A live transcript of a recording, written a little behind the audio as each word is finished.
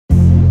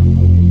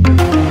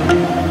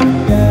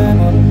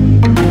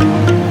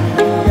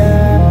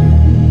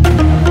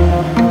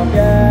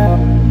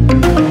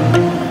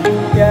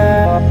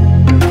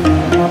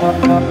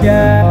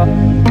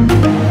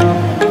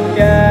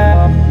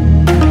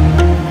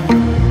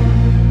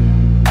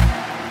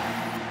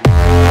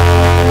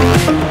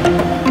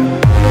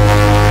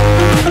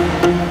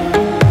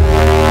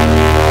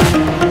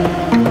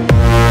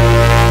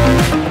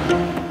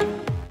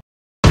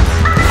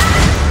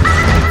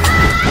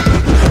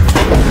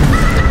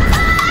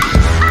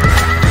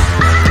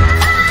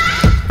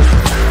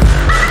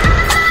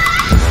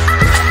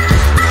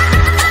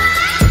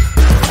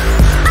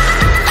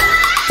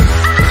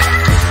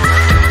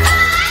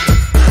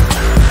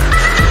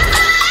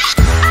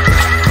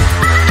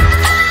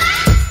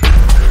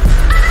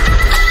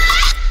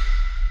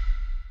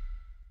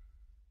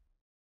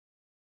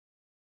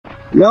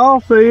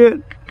Y'all see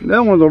it? That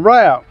one's a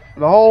wrap.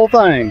 The whole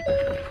thing.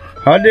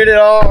 I did it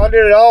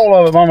all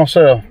of it by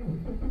myself.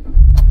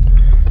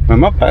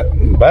 Man, my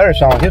battery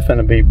sounds like it's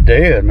finna be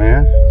dead,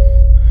 man.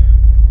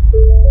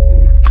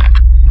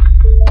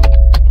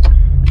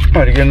 I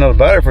had to get another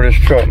battery for this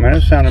truck, man.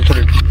 It's sounding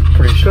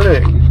pretty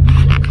slick.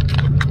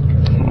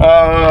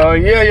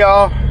 Yeah,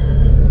 y'all.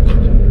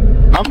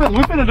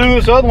 We finna do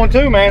this other one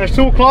too, man. It's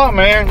 2 o'clock,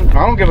 man.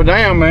 I don't give a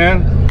damn,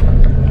 man.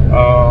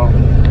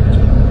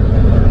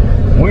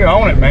 We're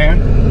on it, man.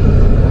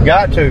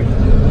 Got to.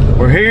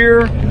 We're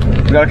here.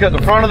 We gotta cut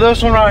the front of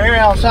this one right here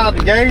outside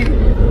the gate.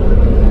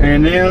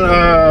 And then,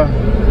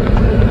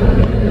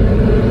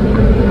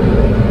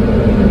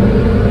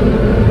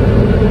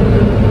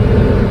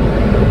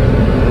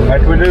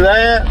 after we do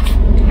that,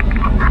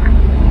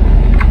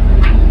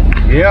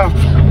 yeah,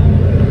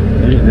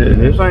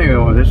 this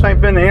ain't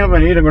been the end of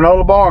it. Eat a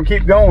granola bar and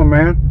keep going,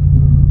 man.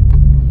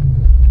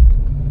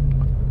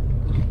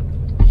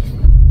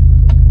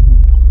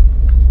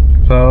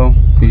 So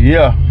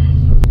yeah,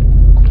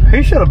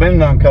 he should have been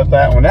done cut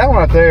that one. That one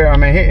right there, I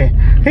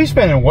mean, he's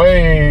spending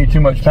way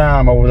too much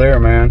time over there,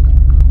 man.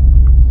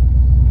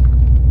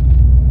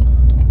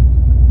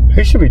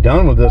 He should be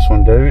done with this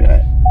one, dude.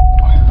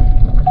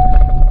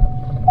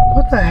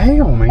 What the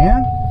hell,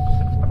 man?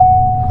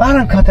 I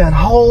done cut that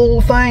whole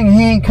thing.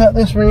 He ain't cut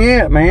this one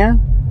yet, man.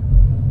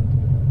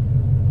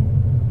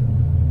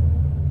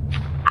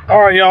 All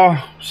right, y'all.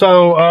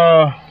 So,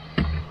 I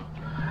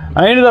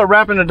ended up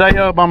wrapping the day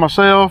up by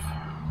myself.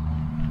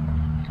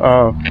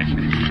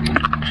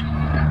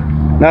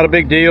 Not a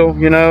big deal,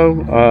 you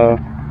know.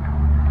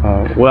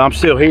 Well, I'm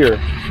still here,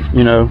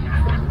 you know,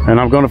 and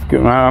my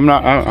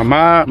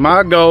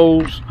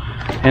goals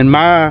and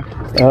my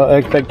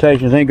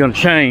expectations ain't gonna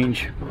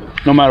change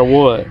no matter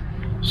what.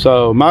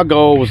 So my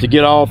goal was to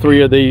get all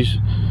 3 of these,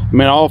 I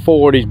mean all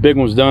 4 of these big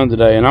ones done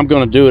today, and I'm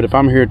gonna do it if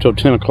I'm here till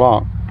 10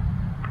 o'clock.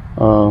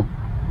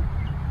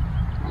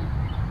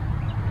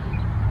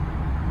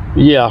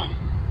 Yeah.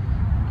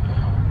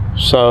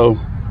 So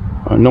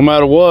no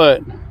matter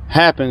what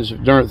happens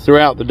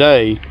throughout the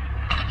day,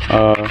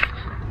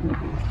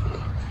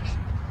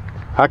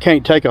 I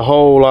can't take a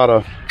whole lot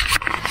of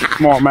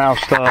smart mouth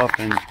stuff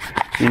and,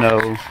 you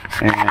know,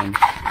 and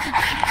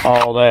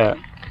all that.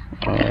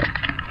 You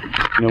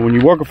know, when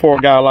you're working for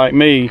a guy like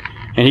me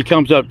and he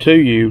comes up to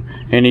you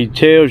and he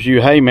tells you,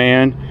 hey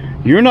man,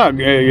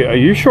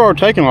 you sure are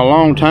taking a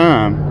long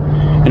time,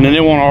 and then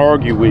they want to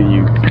argue with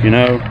you, you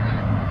know.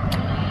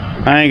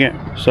 I ain't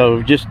gonna,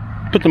 so just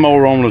put them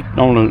over on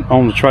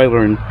the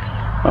trailer and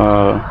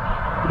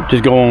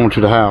just go on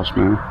to the house,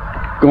 man.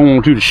 Go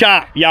on to the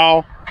shop,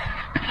 y'all.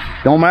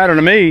 Don't matter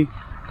to me,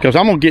 because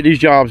I'm gonna get these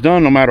jobs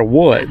done no matter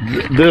what.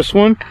 This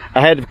one,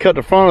 I had to cut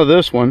the front of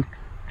this one.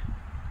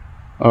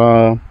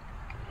 One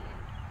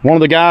of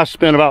the guys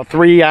spent about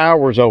 3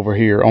 hours over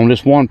here on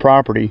this one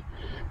property.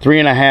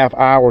 3.5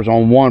 hours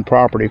on one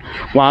property.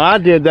 While I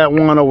did that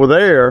one over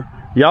there,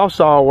 y'all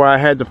saw where I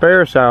had the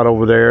Ferris out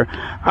over there.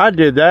 I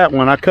did that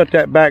one. I cut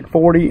that back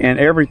 40 and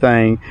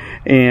everything,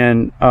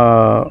 and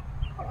a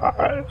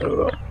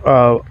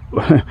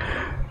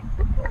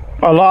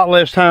lot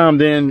less time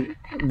than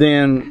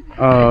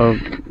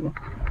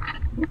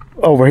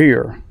over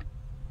here.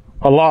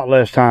 A lot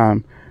less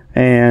time.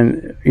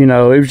 And, you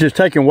know, it was just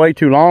taking way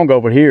too long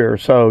over here.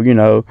 So, you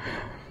know,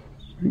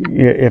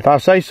 if I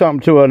say something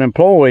to an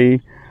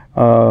employee,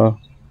 I'm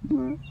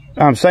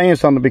saying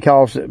something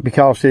because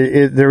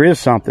there is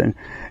something.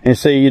 And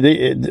see,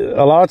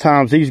 a lot of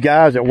times these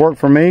guys that work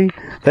for me,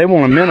 they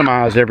want to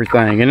minimize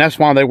everything. And that's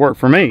why they work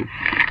for me.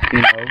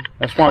 You know,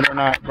 that's why they're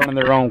not running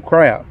their own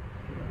crap.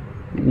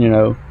 You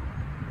know,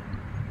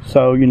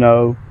 so, you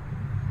know,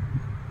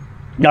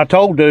 I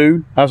told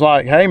dude, I was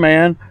like, hey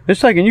man,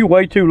 it's taking you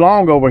way too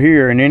long over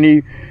here. And then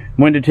he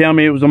went to tell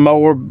me it was the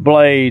mower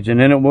blades, and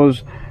then it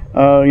was,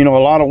 you know,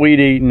 a lot of weed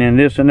eating and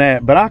this and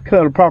that. But I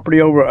cut a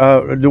property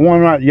over, the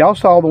one right, y'all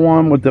saw the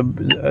one with the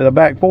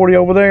back 40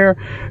 over there.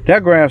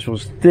 That grass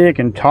was thick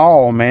and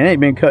tall, man. It ain't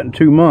been cut in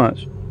 2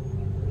 months.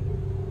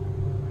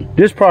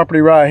 This property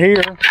right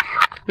here,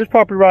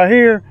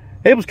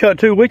 it was cut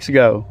 2 weeks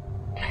ago.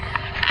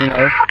 You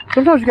know,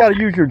 sometimes you got to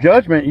use your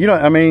judgment. You know,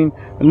 I mean,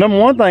 the number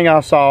one thing I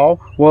saw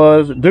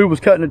was dude was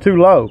cutting it too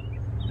low.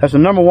 That's the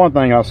number one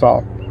thing I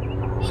saw.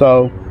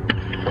 So,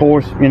 of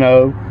course, you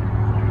know,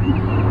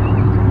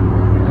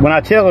 when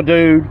I tell a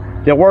dude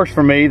that works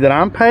for me that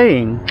I'm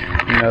paying,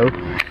 you know,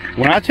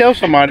 when I tell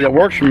somebody that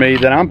works for me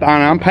that I'm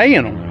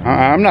paying them,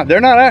 they're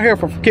not out here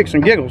for kicks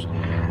and giggles.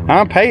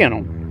 I'm paying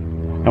them.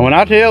 And when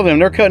I tell them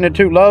they're cutting it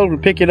too low to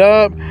pick it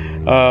up,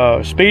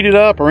 speed it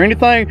up or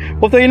anything,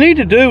 what they need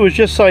to do is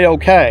just say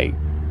okay,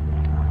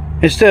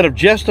 instead of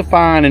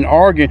justifying and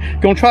arguing.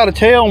 Gonna try to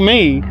tell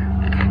me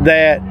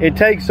that it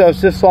takes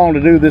us this long to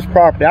do this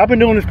property. I've been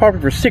doing this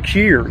property for 6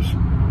 years,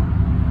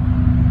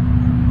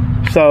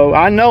 so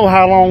I know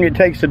how long it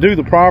takes to do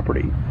the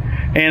property,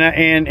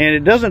 and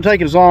it doesn't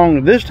take as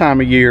long this time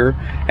of year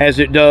as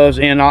it does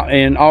in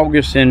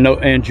August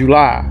and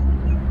July.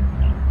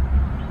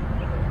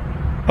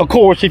 Of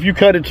course, if you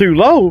cut it too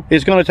low,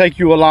 it's going to take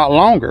you a lot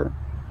longer.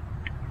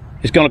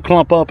 It's going to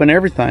clump up and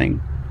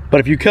everything. But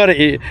if you cut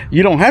it,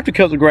 you don't have to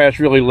cut the grass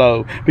really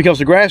low, because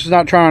the grass is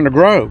not trying to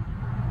grow.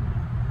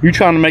 You're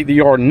trying to make the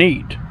yard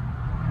neat.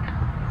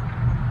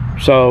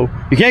 So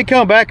you can't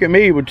come back at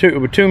me with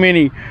too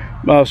many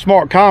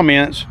smart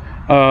comments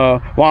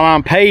while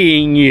I'm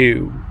paying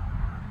you.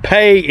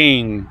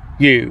 Paying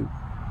you.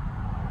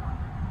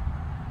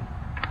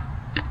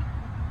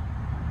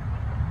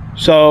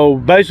 So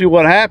basically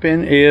what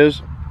happened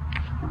is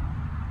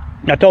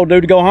I told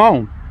dude to go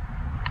home.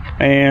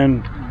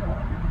 And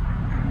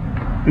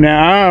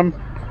now I'm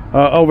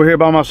over here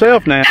by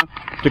myself now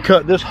to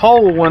cut this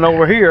whole one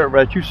over here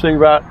that you see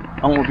right, I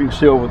don't know if you can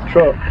see over the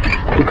truck,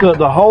 to cut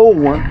the whole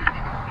one,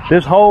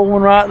 this whole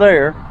one right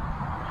there.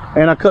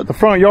 And I cut the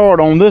front yard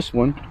on this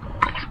one.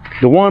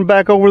 The one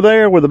back over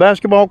there where the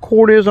basketball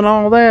court is and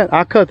all that,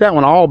 I cut that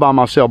one all by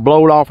myself,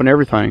 blowed off and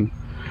everything.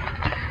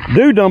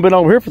 Dude done been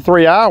over here for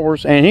 3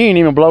 hours and he ain't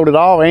even blowed it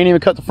off, ain't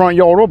even cut the front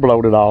yard or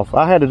blowed it off.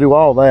 I had to do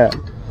all that.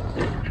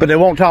 But they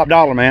won't top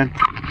dollar, man.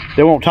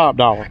 They won't top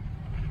dollar.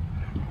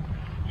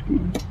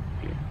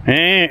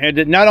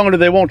 And not only do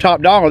they want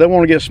top dollar, they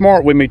want to get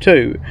smart with me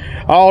too.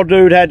 All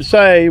dude had to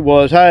say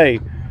was,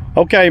 hey,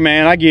 okay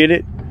man, I get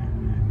it.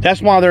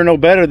 That's why they're no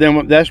better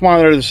than, that's why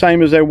they're the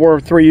same as they were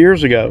 3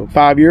 years ago,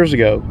 5 years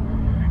ago.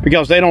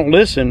 Because they don't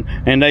listen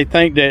and they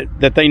think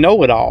that they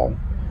know it all.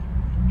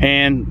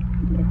 And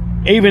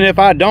even if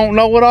I don't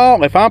know it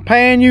all, if I'm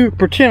paying you,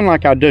 pretend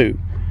like I do.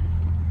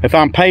 If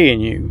I'm paying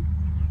you,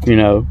 you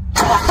know.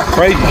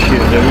 Crazy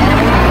shit, dude.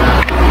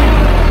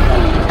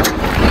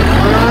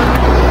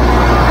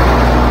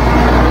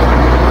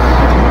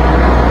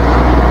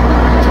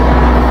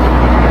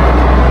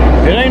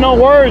 It ain't no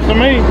words to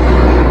me.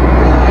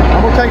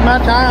 I'm gonna take my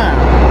time.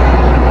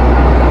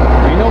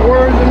 Ain't no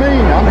words to me.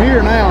 I'm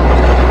here now.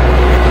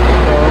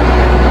 So,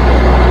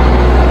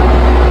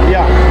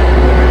 yeah.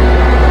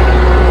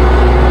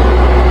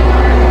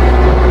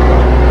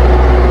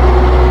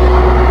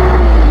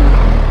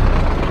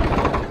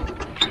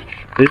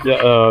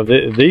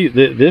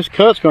 This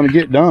cut's gonna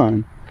get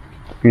done,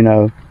 you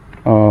know.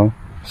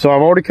 So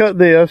I've already cut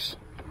this.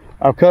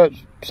 I've cut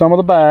some of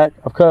the back.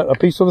 I've cut a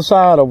piece of the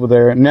side over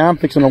there. And now I'm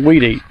fixing a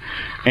weed eat.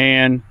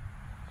 And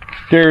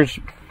there's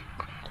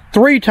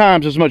 3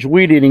 times as much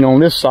weed eating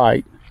on this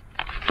site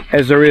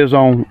as there is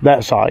on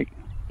that site.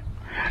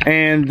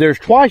 And there's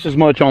twice as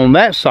much on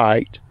that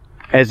site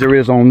as there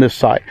is on this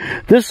site.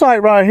 This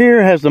site right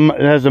here has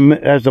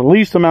the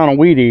least amount of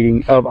weed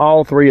eating of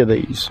all 3 of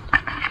these.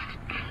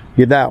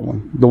 Yeah, that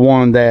one. The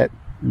one that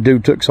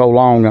dude took so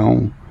long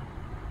on.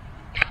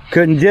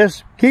 Couldn't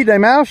just keep their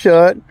mouth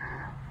shut.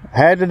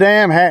 Had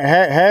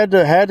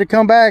to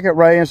come back at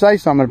Ray and say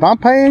something. If I'm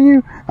paying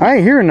you, I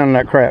ain't hearing none of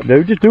that crap,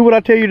 dude. Just do what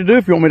I tell you to do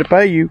if you want me to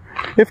pay you.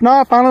 If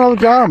not, find another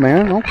job,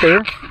 man. I don't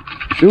care.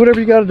 Do whatever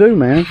you got to do,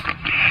 man.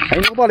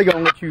 Ain't nobody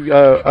gonna let you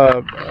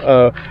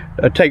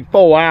take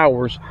 4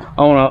 hours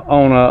on a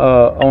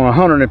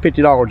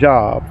 $150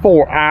 job.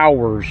 4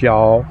 hours,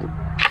 y'all.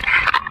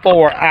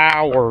 4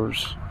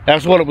 hours.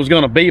 That's what it was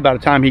gonna be by the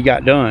time he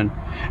got done.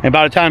 And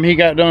by the time he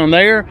got done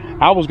there,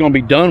 I was gonna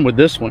be done with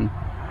this one.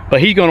 But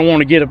he's going to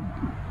want to get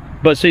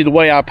but see, the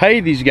way I pay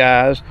these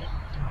guys,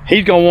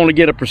 he's going to want to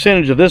get a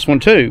percentage of this one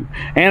too,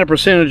 and a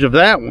percentage of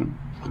that one.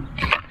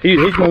 He's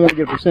going to want to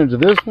get a percentage of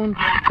this one,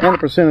 and a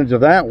percentage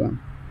of that one.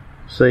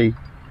 See?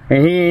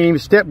 And he ain't even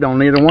stepped on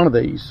neither one of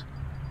these.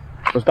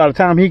 Because by the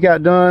time he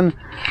got done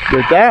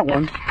with that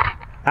one,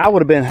 I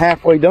would have been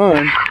halfway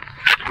done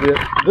with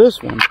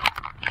this one.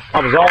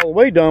 I was all the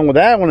way done with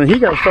that one, and he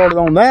got started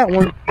on that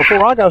one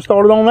before I got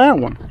started on that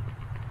one.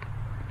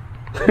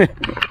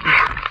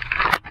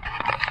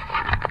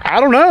 I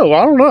don't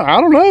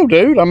know,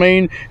 dude. I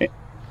mean,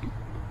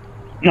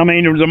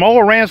 the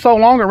mower ran so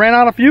long it ran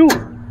out of fuel.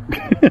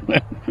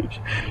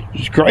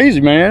 It's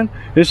crazy, man.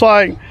 It's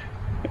like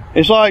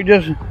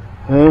just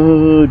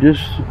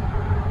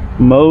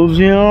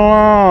moseying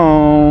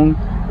along,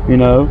 you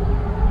know.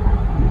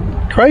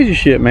 Crazy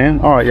shit, man.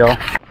 All right, y'all.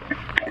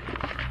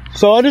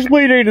 So I just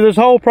weed eated this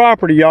whole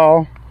property,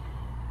 y'all.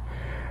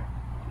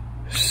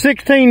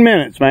 16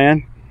 minutes,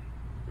 man.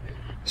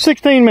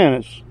 16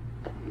 minutes.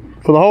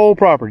 For the whole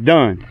property,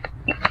 done.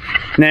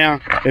 Now,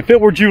 if it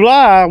were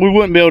July, we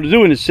wouldn't be able to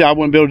do it I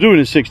wouldn't be able to do it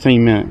in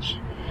 16 minutes.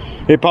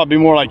 It'd probably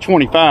be more like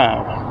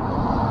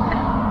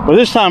 25. But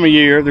this time of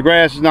year, the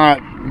grass is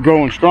not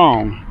growing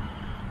strong.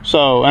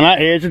 So, and I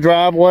edged the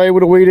driveway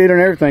with a weed eater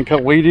and everything.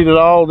 Cut weed eated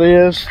all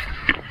this.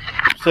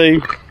 See?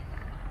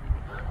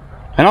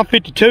 And I'm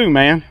 52,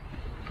 man.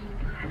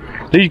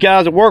 These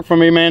guys that work for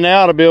me, man, they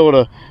ought to be able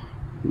to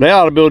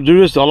do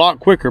this a lot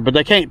quicker, but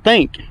they can't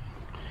think.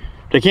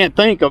 They can't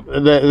think of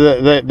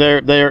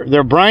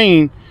their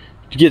brain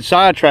to get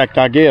sidetracked,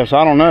 I guess.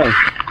 I don't know.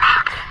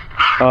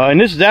 And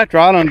this is after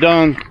I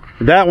done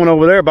that one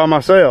over there by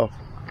myself.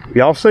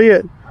 Y'all see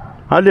it?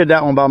 I did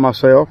that one by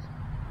myself.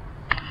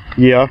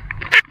 Yeah.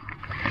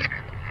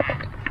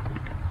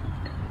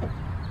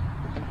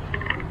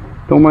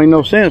 Don't make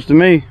no sense to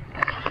me.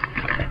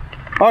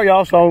 All right,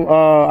 y'all. So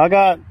I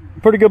got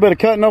pretty good bit of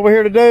cutting over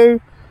here to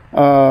do,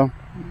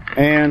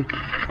 and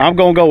I'm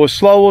gonna go as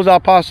slow as I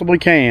possibly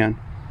can.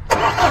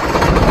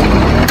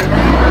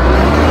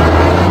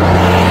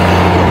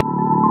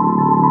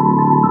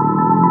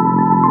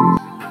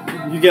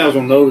 You guys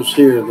will notice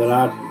here that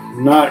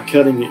I'm not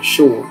cutting it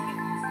short,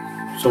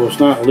 so it's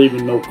not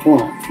leaving no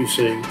clumps. You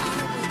see,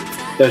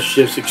 that's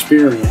just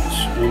experience,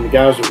 and the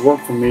guys that work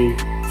for me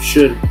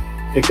should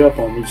pick up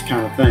on these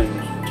kind of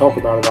things. Talk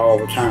about it all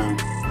the time.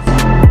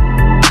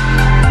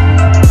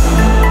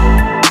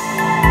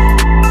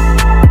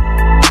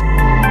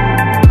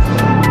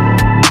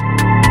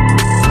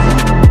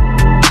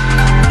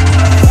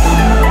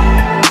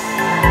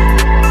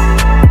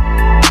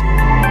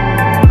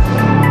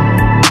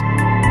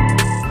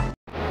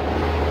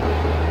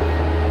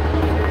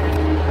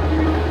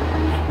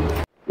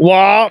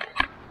 Wop,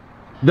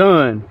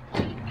 done.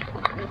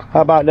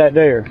 How about that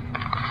there?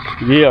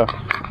 Yeah,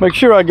 make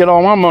sure I get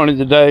all my money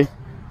today.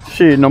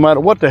 Shit, no matter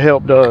what the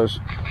help does,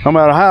 no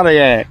matter how they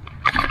act,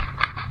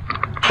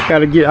 I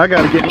gotta get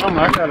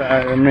my,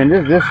 I mean,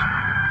 this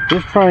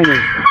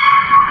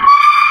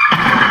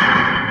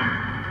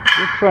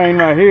train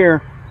right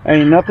here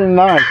ain't nothing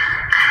nice.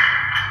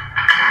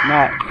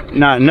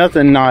 Not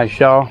nothing nice,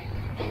 y'all.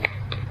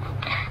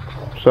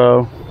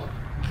 So,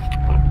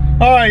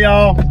 all right,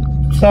 y'all.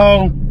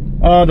 So,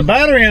 the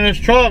battery in this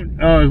truck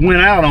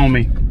went out on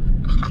me.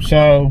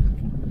 So,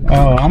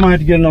 I'm gonna have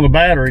to get another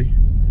battery.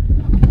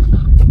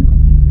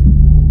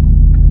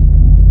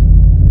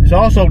 It's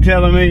also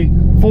telling me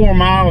 4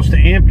 miles to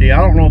empty. I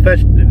don't know if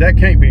that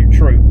can't be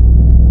true.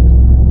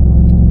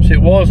 See,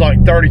 it was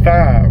like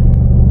 35.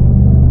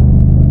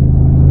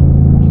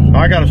 So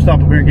I gotta stop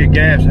up here and get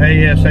gas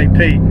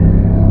ASAP.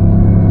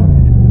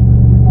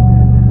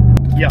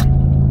 Yeah.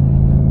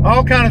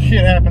 All kind of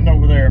shit happened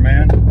over there,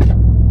 man.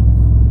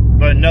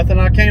 But nothing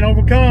I can't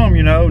overcome,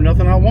 you know,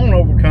 nothing I won't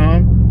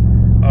overcome.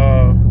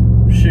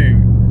 Shoot.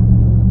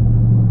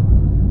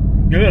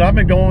 Good, I've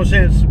been going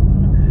since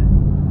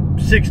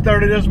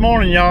 6:30 this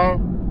morning, y'all.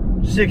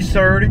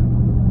 6:30.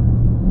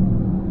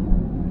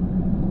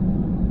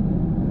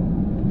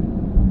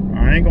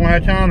 I ain't gonna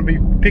have time to be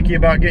picky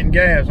about getting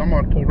gas. I'm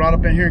gonna pull right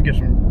up in here and get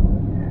some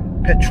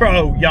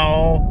petrol,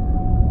 y'all.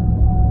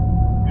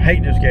 I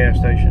hate this gas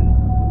station.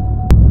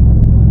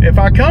 If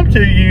I come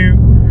to you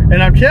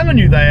and I'm telling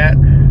you that,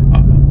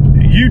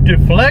 you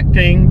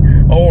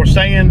deflecting or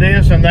saying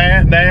this and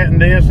that and that and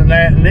this and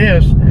that and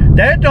this,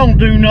 that don't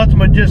do nothing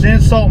but just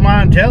insult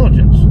my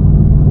intelligence.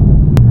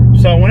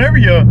 So whenever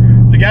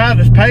the guy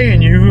that's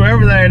paying you,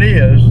 whoever that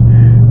is,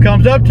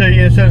 comes up to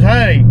you and says,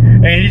 hey,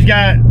 and he's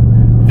got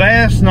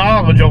vast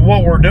knowledge of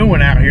what we're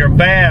doing out here,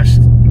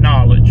 vast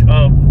knowledge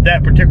of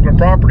that particular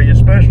property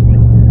especially,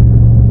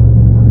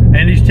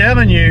 and he's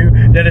telling you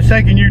that it's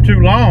taking you too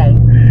long,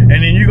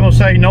 and then you're gonna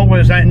say, no,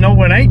 it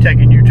ain't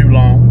taking you too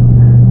long.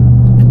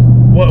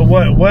 What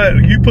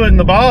you putting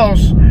the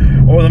boss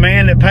or the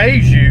man that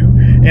pays you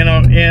in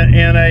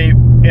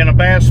a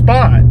bad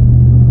spot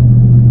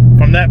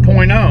from that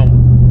point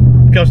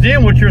on? Because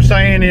then what you're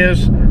saying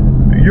is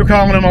you're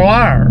calling him a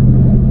liar.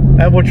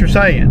 That's what you're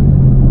saying.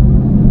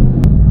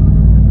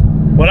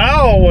 What I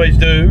always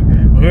do,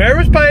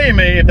 whoever's paying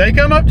me, if they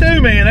come up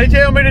to me and they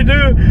tell me to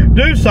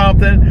do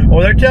something,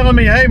 or they're telling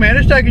me, hey man,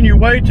 it's taking you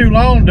way too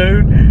long,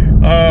 dude,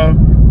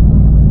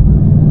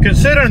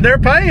 considering they're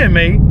paying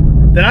me,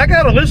 then I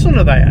gotta listen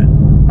to that.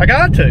 I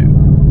got to,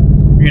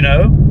 you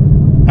know.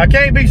 I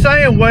can't be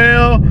saying,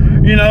 well,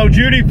 you know,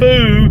 Judy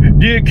Foo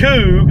did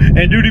coo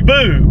and Duty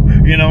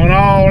Boo, you know, and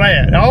all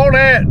that. All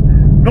that,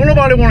 don't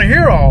nobody want to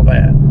hear all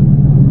that,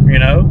 you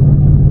know.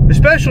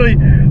 Especially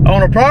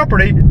on a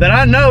property that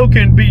I know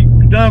can be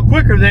done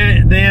quicker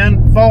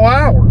than 4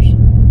 hours.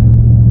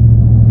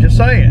 Just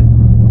saying.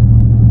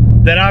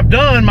 That I've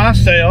done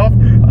myself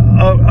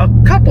a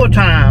couple of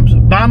times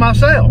by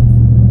myself.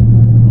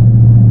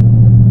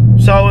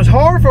 So it's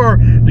hard for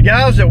the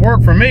guys that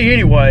work for me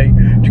anyway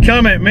to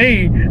come at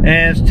me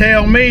and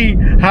tell me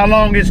how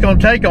long it's going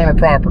to take on a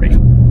property,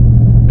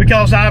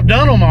 because I've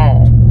done them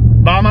all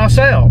by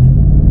myself.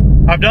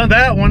 I've done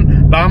that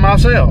one by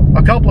myself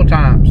a couple of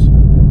times.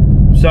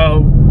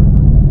 So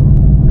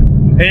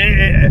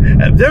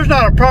there's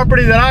not a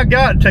property that I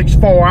got that takes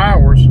 4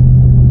 hours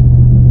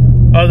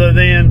other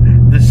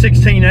than the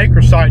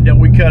 16-acre site that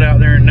we cut out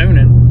there in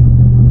Noonan.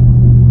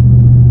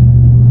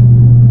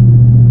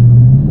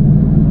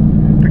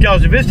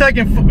 Because if it's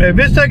taking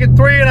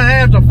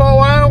 3.5 to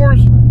 4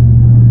 hours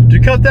to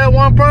cut that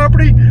one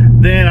property,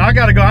 then I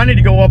gotta go. I need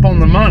to go up on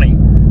the money,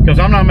 because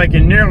I'm not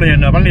making nearly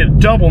enough. I need to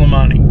double the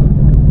money.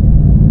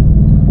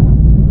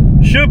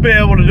 Should be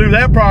able to do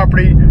that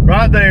property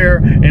right there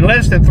in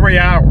less than 3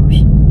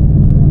 hours.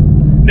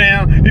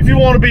 Now, if you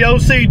want to be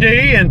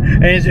OCD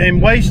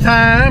and waste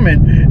time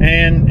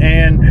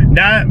and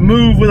not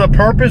move with a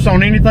purpose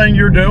on anything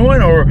you're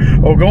doing, or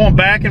going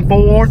back and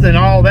forth and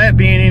all that,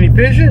 being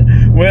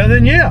inefficient, well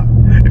then yeah.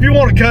 If you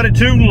want to cut it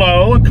too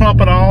low and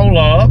clump it all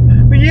up,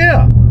 well,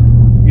 yeah,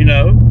 you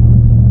know,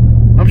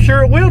 I'm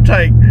sure it will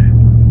take,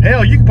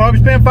 hell, you could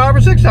probably spend 5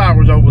 or 6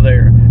 hours over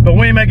there, but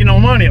we ain't making no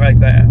money like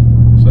that.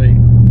 See?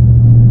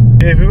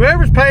 if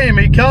whoever's paying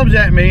me comes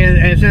at me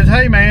and says,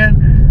 hey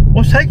man,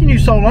 what's taking you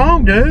so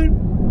long, dude?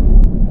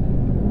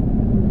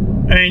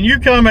 And you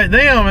come at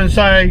them and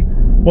say,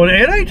 well,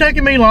 it ain't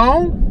taking me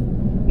long.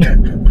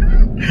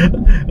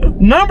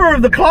 Number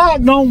of the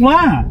clock don't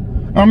lie.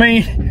 I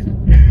mean,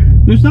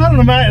 that's not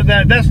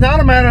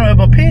a matter of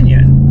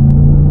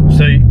opinion.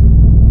 See,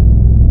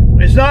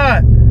 it's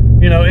not,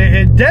 you know,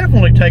 it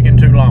definitely taking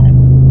too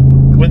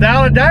long,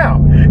 without a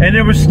doubt. And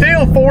there was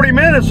still 40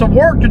 minutes of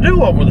work to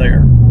do over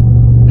there.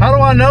 How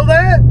do I know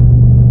that?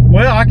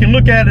 Well, I can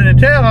look at it and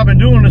tell I've been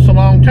doing this a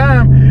long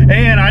time,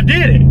 and I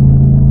did it.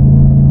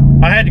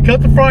 I had to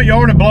cut the front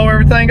yard and blow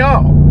everything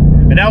off,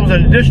 and that was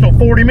an additional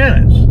 40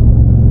 minutes.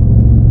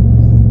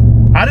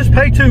 I just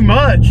pay too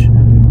much,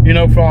 you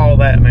know, for all of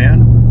that,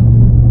 man.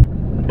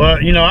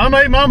 But, you know, I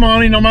made my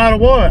money no matter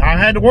what. I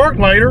had to work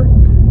later,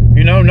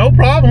 you know, no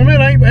problem. It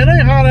ain't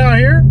hot out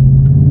here.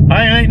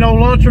 I ain't no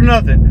lunch or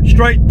nothing.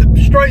 Straight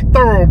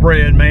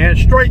thoroughbred, man.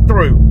 Straight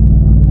through.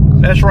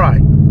 That's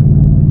right.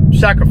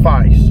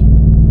 Sacrifice.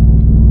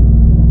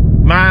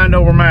 Mind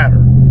over matter.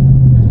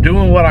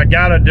 Doing what I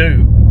gotta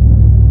do.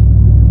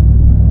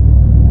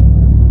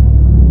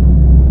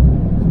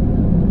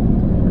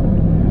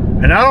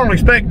 And I don't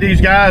expect these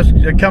guys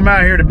to come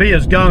out here to be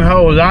as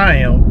gung-ho as I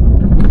am.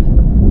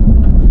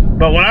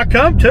 But when I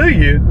come to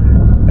you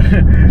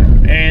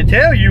and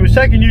tell you it's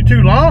taking you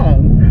too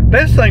long,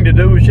 best thing to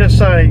do is just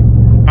say,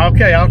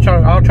 okay, I'll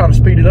try to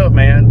speed it up,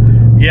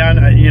 man.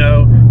 Yeah, you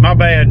know, my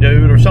bad,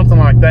 dude, or something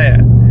like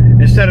that.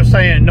 Instead of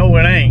saying, no,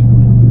 it ain't.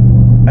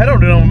 That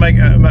don't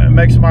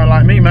make somebody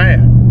like me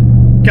mad.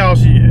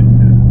 Because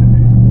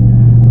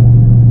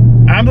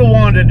I'm the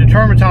one that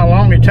determines how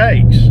long it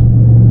takes.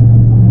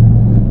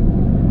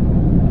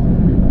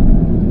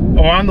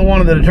 Or I'm the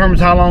one that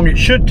determines how long it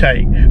should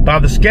take by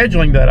the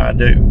scheduling that I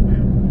do,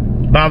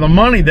 by the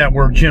money that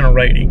we're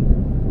generating.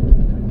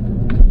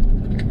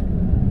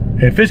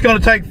 If it's going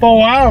to take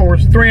 4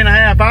 hours,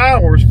 3.5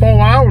 hours,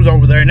 4 hours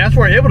over there, and that's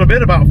where it would have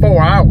been about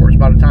 4 hours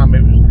by the time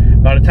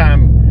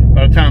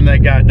they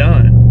got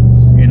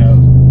done, you know.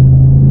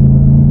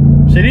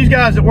 See, these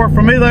guys that work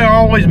for me, they're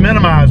always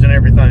minimizing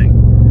everything,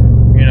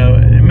 you know,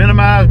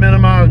 minimize.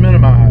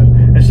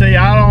 And see,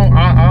 I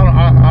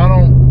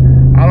don't.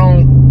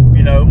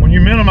 You know, when you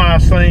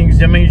minimize things,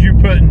 that means you're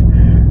putting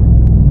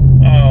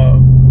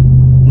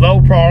low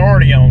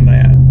priority on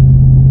that.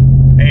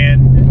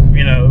 And,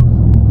 you know,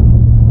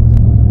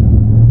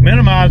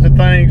 minimizing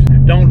things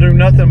don't do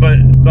nothing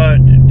but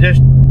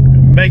just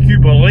make you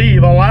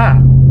believe a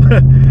lie.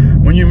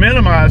 When you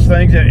minimize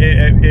things,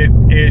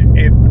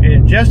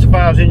 it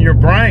justifies in your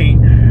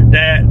brain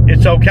that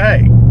it's okay.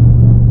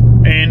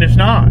 And it's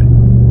not.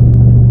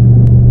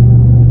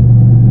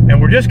 And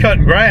we're just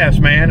cutting grass,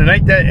 man, and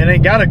it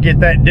ain't gotta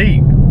get that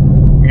deep,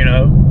 you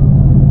know.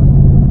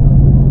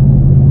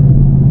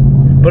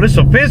 But it's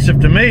offensive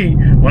to me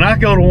when I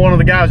go to one of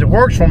the guys that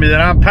works for me that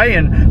I'm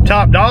paying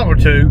top dollar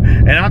to,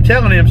 and I'm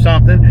telling him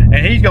something,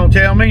 and he's gonna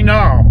tell me,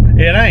 no,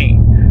 it ain't.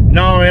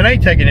 No, it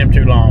ain't taking him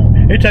too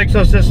long. It takes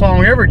us this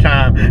long every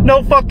time.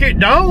 No, fuck, it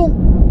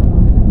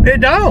don't. It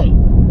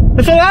don't.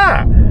 It's a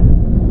lie.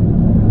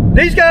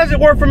 These guys that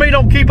work for me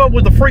don't keep up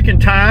with the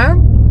freaking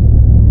time.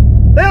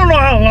 They don't know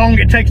how long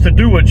it takes to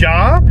do a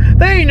job.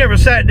 They ain't never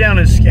sat down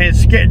and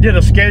did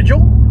a schedule.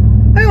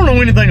 They don't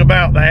know anything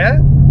about that.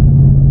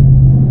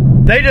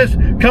 They just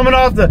coming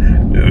off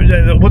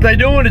what they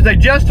doing is they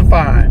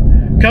justify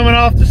coming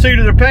off the seat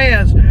of their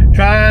pants,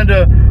 trying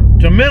to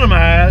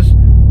minimize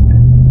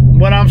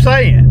what I'm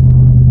saying.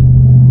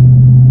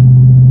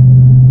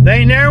 They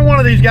ain't never one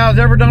of these guys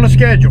ever done a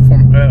schedule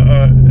from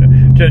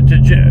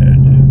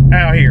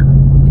out here.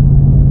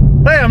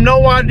 They have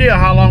no idea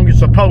how long it's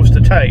supposed to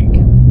take.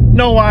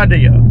 No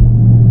idea.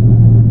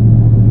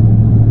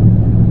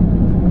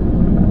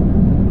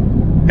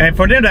 And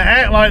for them to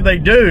act like they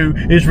do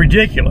is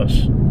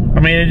ridiculous. I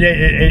mean,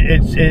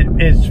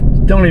 it's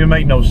don't even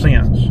make no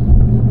sense.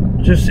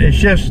 It's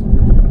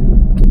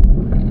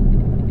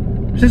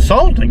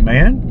insulting,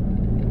 man.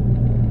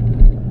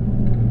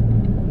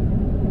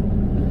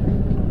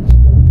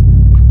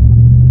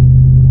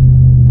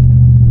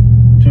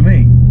 To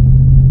me.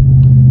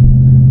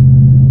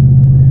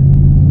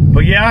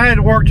 But yeah, I had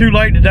to work too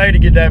late today to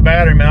get that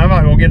battery, man. I'm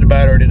not gonna get the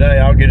battery today.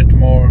 I'll get it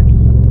tomorrow.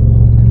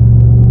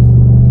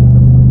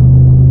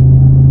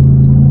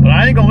 But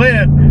I ain't gonna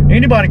let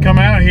anybody come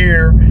out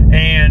here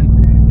and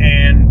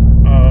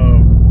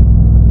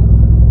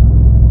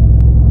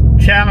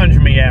challenge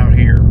me out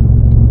here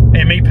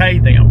and me pay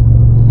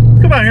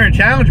them. Come out here and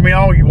challenge me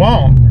all you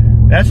want.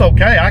 That's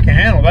okay. I can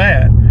handle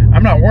that.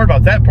 I'm not worried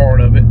about that part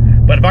of it.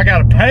 But if I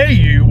gotta pay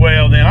you,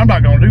 well, then I'm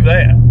not gonna do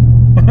that.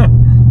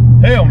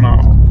 Hell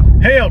no.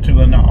 Hell to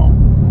the no.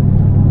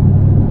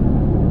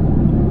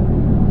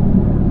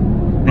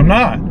 I'm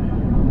not.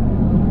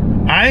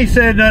 I ain't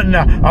said nothing.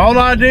 All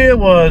I did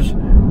was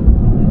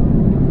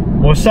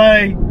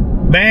say,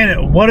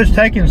 man, what is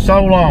taking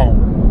so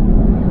long?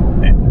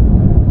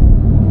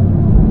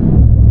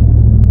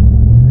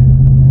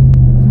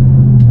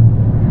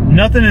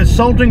 Nothing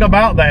insulting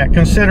about that,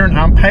 considering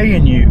I'm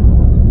paying you.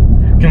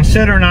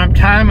 considering I'm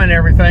timing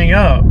everything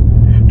up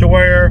to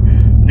where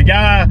the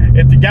guy,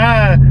 if the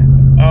guy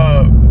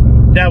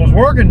that was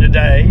working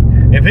today,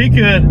 if he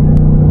could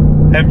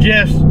have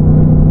just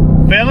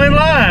fell in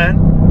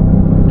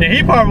line, then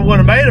he probably would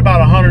have made about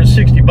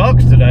 160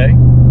 bucks today.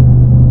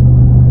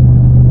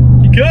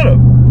 He could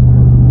have.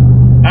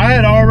 I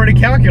had already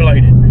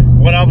calculated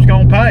what I was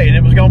going to pay, and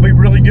it was going to be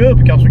really good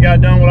because we got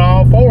done with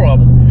all 4 of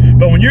them.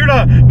 But when you're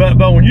not, but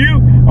when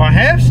you are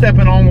half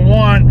stepping on the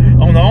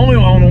one, on the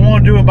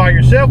one doing by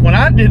yourself, when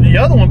I did the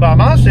other one by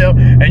myself,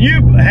 and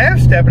you half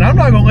stepping, I'm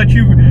not going to let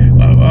you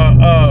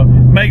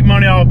make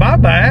money off my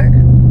back.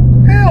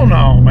 Hell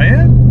no,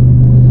 man.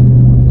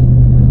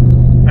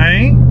 I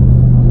ain't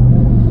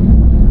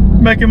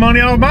making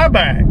money off my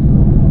back.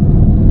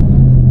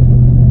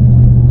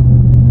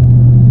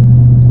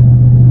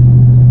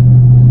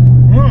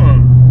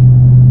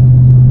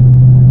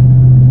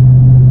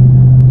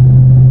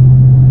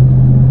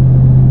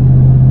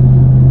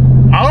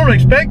 I don't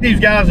expect these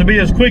guys to be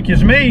as quick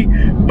as me,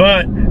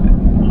 but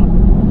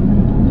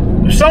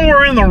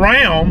somewhere in the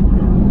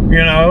realm,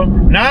 you know,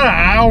 not an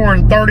hour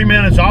and 30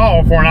 minutes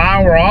off or an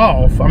hour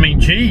off. I mean,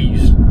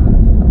 geez,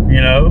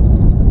 you know,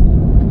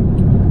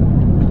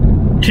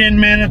 10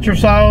 minutes or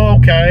so,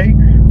 okay,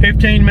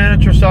 15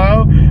 minutes or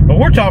so, but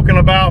we're talking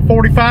about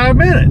 45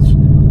 minutes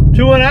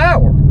to an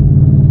hour.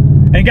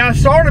 And got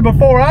started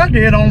before I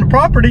did on the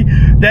property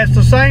that's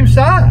the same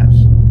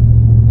size.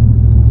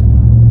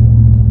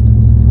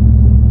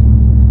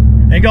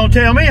 Ain't gonna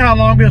tell me how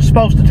long it's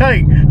supposed to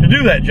take to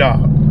do that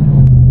job.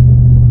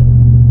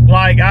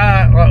 Like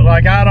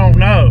I don't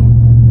know.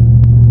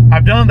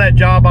 I've done that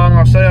job by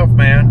myself,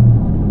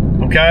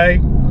 man. Okay?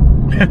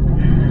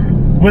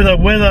 with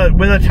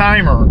a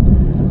timer.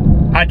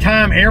 I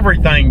time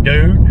everything,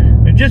 dude.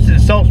 It just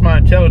insults my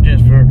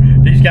intelligence for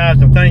these guys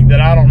to think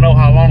that I don't know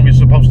how long it's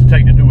supposed to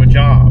take to do a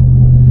job.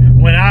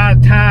 When I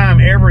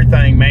time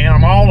everything, man,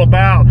 I'm all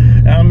about,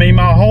 I mean,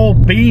 my whole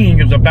being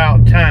is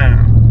about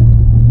time.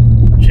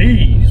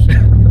 Jeez.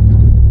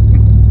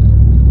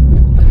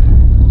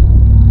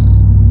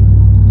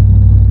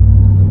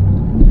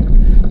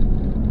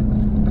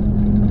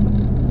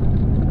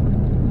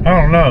 I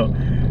don't know.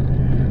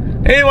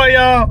 Anyway,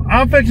 y'all,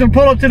 I'm fixing to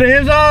pull up to the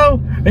end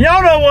zone, and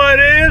y'all know what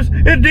it is.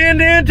 It's the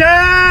end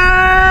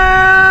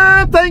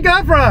time. Thank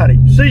God Friday.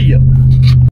 See ya.